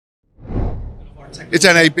It's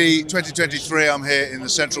NAB 2023. I'm here in the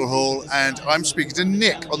Central Hall, and I'm speaking to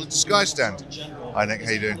Nick on the Disguise stand. Hi, Nick.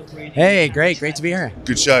 How you doing? Hey, great to be here.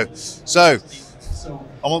 Good show. So,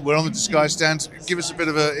 we're on the Disguise stand. Give us a bit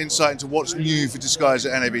of an insight into what's new for Disguise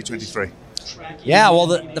at NAB 23. Yeah, well,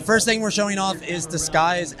 the first thing we're showing off is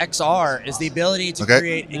Disguise XR, is the ability to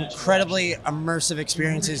create incredibly immersive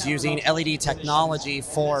experiences using LED technology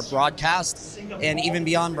for broadcast and even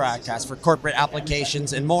beyond broadcast for corporate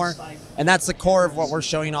applications and more. And that's the core of what we're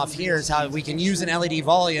showing off here, is how we can use an LED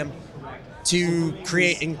volume to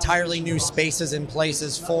create entirely new spaces and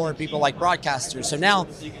places for people like broadcasters. So now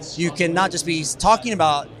you can not just be talking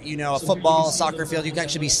about, a football, a soccer field, you can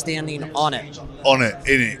actually be standing on it. On it,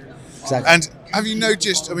 in it. Exactly. And have you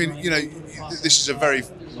noticed, this is a very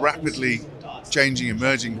rapidly changing,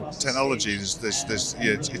 emerging technology. It's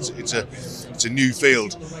a new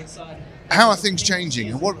field. How are things changing,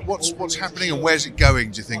 and what's happening, and where's it going,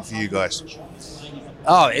 do you think, for you guys?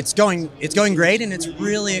 Oh, it's going great, and it's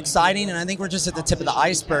really exciting, and I think we're just at the tip of the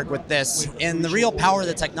iceberg with this. And the real power of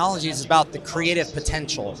the technology is about the creative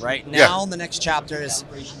potential, right? Now, the next chapter is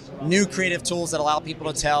new creative tools that allow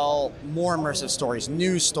people to tell more immersive stories,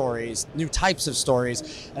 new types of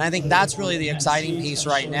stories. And I think that's really the exciting piece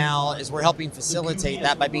right now, is we're helping facilitate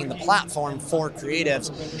that by being the platform for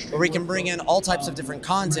creatives, where we can bring in all types of different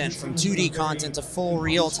content, from 2D content to full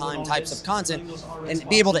real-time types of content, and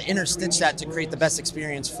be able to interstitch that to create the best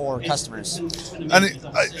experience for customers. And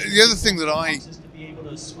the other thing that I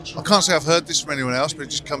can't say I've heard this from anyone else, but it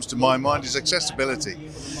just comes to my mind, is accessibility.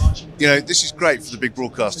 This is great for the big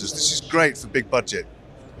broadcasters. This is great for big budget.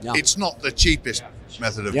 Yeah. It's not the cheapest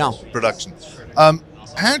method of production.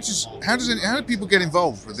 How do people get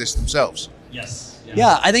involved with this themselves?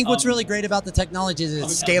 Yeah, I think what's really great about the technology is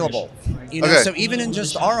it's scalable. So even in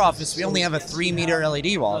just our office, we only have a 3-meter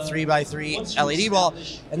LED wall, a 3x3 LED wall,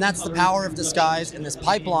 and that's the power of Disguise in this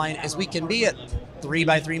pipeline, is we can be at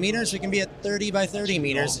 3x3 meters, we can be at 30x30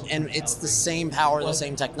 meters, and it's the same power, the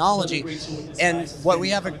same technology. And what we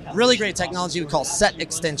have a really great technology we call set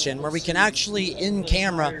extension, where we can actually, in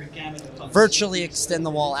camera, virtually extend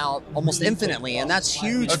the wall out almost infinitely. And that's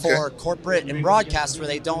huge for corporate and broadcast, where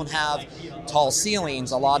they don't have tall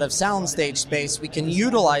ceilings, a lot of soundstage space. We can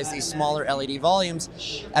utilize these smaller LED volumes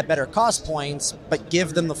at better cost points, but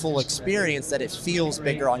give them the full experience that it feels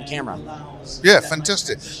bigger on camera. Yeah,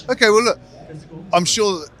 fantastic. Okay, well, look, I'm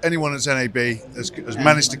sure that anyone at NAB has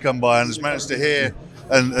managed to come by and has managed to hear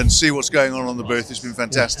and see what's going on the booth. It's been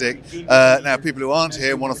fantastic. Now, people who aren't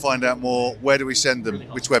here want to find out more. Where do we send them?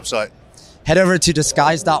 Which website? Head over to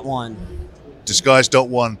disguise.one.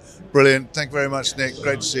 Disguise.one. Brilliant. Thank you very much, Nick.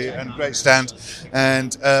 Great to see you, and great stand.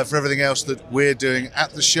 And for everything else that we're doing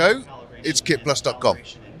at the show, it's kitplus.com.